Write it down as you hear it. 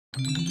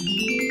Baby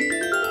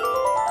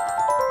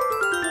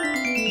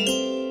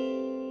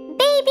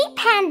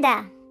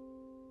panda.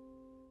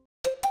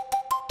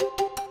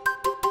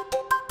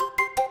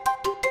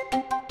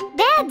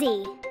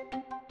 Daddy.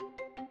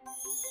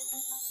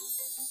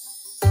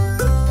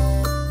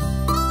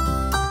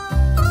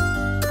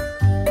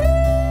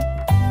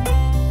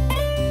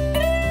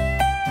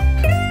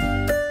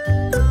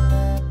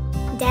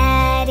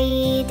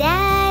 Daddy,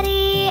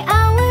 Daddy,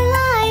 our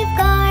life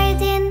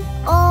garden,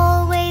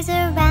 always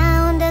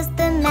around us,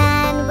 the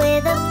man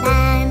with a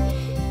plan,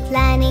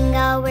 planning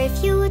our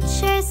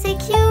future,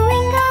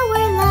 securing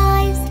our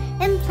lives,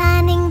 and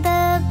planning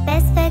the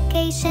best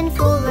vacation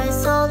for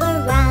us all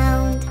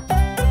around.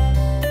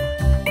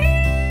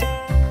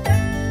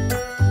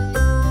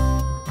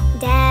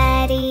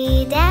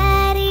 Daddy,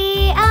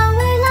 Daddy, our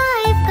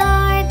life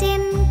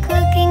garden,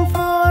 cooking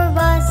for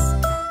us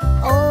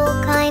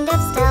all kind of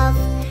stuff,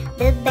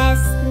 the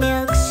best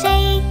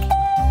milkshake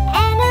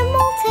and a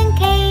molten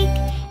cake,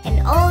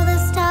 and all the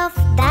stuff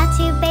that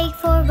you bake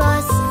for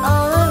us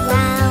all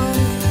around.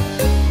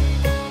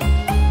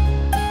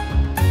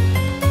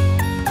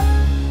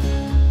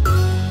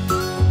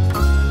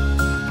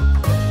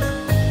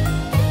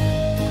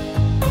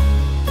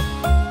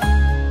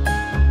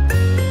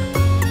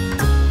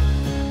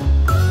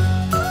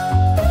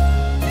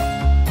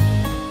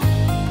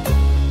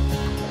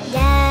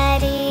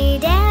 Daddy,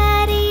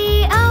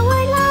 Daddy, our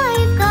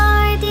life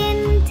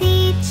garden,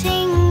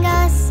 teaching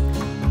us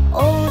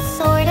all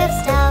sort of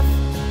stuff,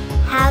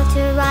 how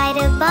to ride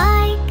a bike,